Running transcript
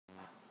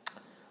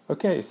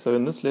Okay, so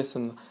in this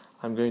lesson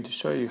I'm going to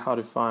show you how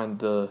to find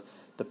the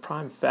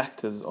prime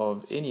factors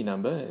of any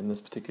number. In this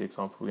particular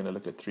example we're going to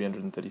look at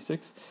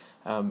 336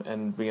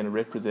 and we're going to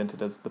represent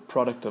it as the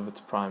product of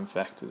its prime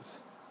factors.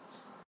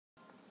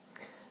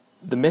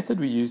 The method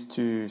we use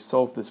to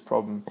solve this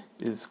problem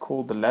is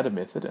called the ladder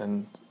method,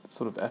 and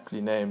sort of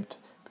aptly named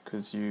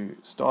because you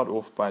start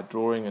off by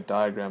drawing a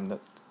diagram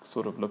that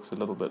sort of looks a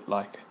little bit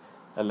like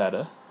a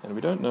ladder, and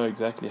we don't know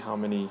exactly how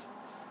many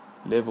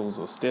levels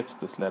or steps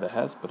this ladder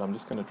has, but I'm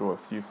just going to draw a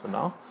few for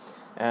now.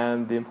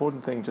 And the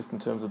important thing just in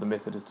terms of the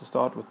method is to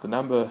start with the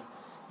number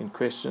in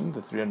question,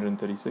 the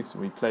 336,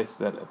 and we place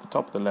that at the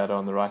top of the ladder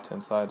on the right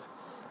hand side.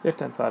 Left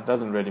hand side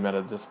doesn't really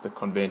matter, just the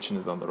convention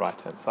is on the right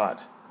hand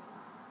side.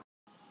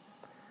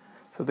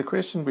 So the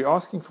question, we're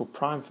asking for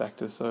prime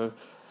factors, so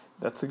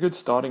that's a good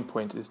starting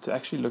point, is to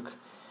actually look,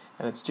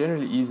 and it's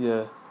generally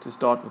easier to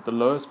start with the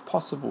lowest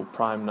possible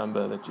prime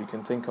number that you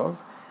can think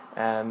of,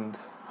 and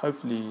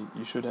hopefully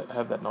you should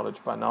have that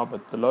knowledge by now,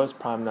 but the lowest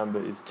prime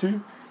number is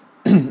 2,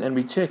 and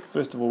we check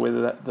first of all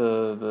whether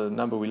the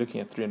number we're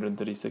looking at,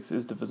 336,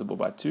 is divisible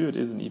by 2. It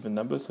is an even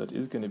number, so it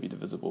is going to be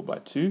divisible by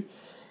 2,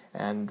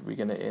 and we're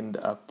going to end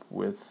up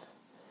with,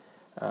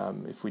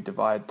 if we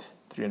divide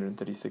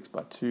 336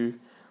 by 2,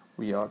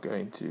 we are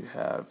going to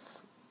have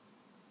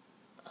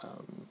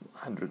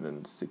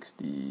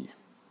 160,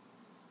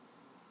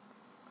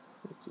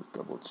 let's just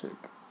double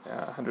check,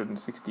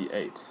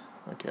 168.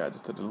 Okay, I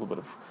just did a little bit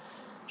of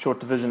short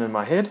division in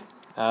my head,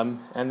 and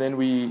then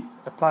we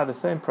apply the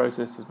same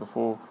process as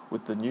before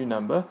with the new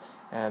number,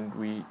 and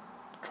we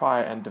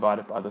try and divide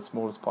it by the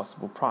smallest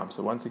possible prime.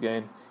 So once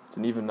again, it's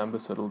an even number,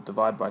 so it'll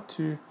divide by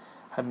 2.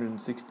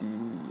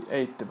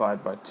 168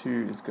 divided by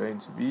 2 is going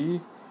to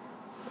be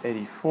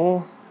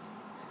 84,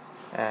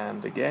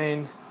 and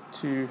again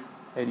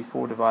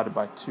 84 divided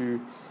by 2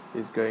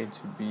 is going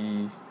to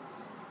be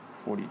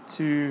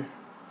 42,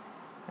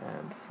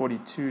 and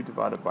 42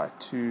 divided by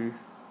 2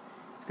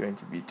 is going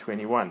to be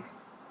 21.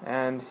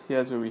 And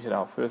here's where we hit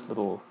our first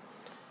little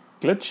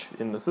glitch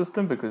in the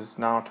system, because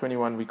now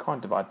 21, we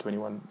can't divide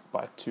 21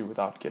 by 2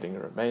 without getting a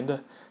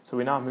remainder. So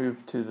we now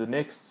move to the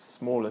next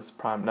smallest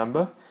prime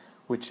number,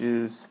 which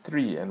is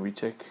 3, and we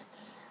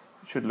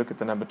should look at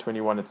the number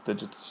 21, its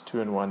digits 2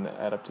 and 1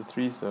 add up to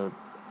 3, so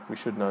we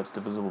should know it's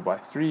divisible by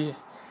 3.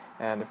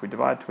 And if we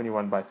divide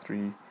 21 by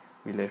 3,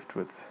 we're left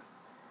with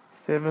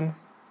 7.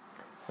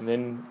 And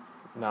then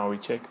now we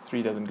check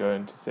 3 doesn't go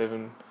into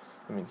 7.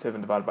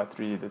 7 divided by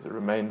 3, there's a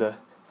remainder.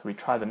 So we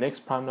try the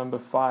next prime number,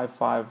 5.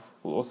 5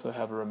 will also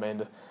have a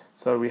remainder.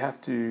 So we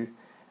have to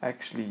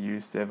actually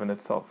use 7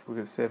 itself,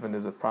 because 7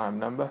 is a prime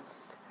number.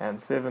 And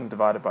 7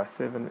 divided by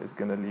 7 is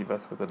going to leave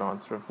us with an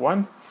answer of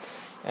 1.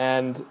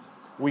 And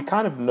we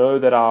kind of know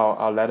that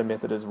our ladder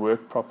method has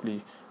worked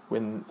properly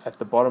when at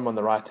the bottom on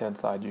the right hand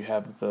side you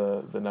have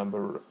the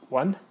number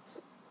 1,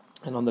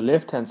 and on the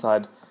left hand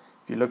side,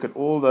 if you look at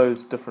all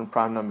those different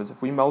prime numbers,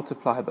 if we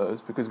multiply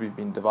those, because we've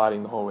been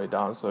dividing the whole way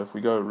down, so if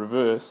we go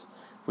reverse,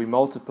 if we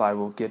multiply,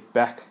 we'll get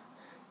back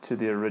to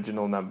the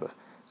original number.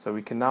 So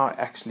we can now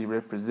actually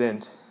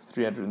represent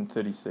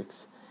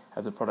 336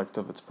 as a product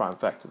of its prime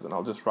factors, and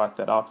I'll just write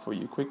that out for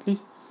you quickly.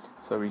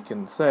 So we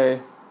can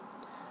say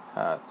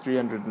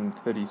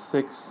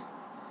 336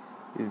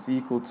 is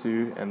equal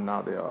to, and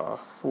now there are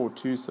 4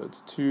 2's, so it's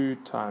 2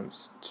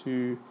 times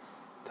 2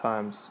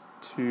 times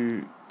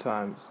 2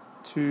 times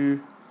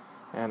 2,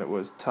 and it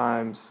was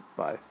times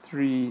by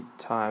 3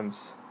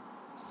 times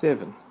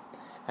 7.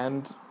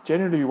 And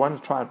generally we want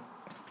to try and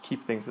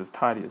keep things as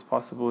tidy as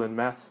possible in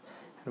maths,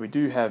 and we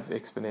do have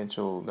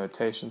exponential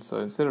notation,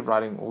 so instead of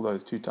writing all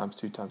those 2 times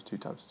 2 times 2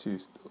 times 2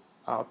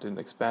 out in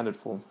expanded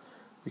form,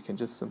 we can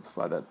just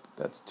simplify that.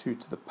 That's 2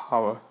 to the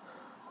power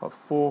of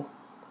 4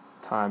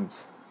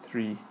 times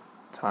 3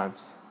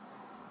 times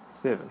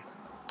 7,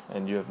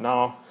 and you have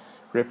now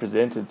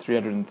represented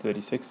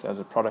 336 as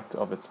a product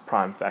of its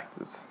prime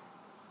factors.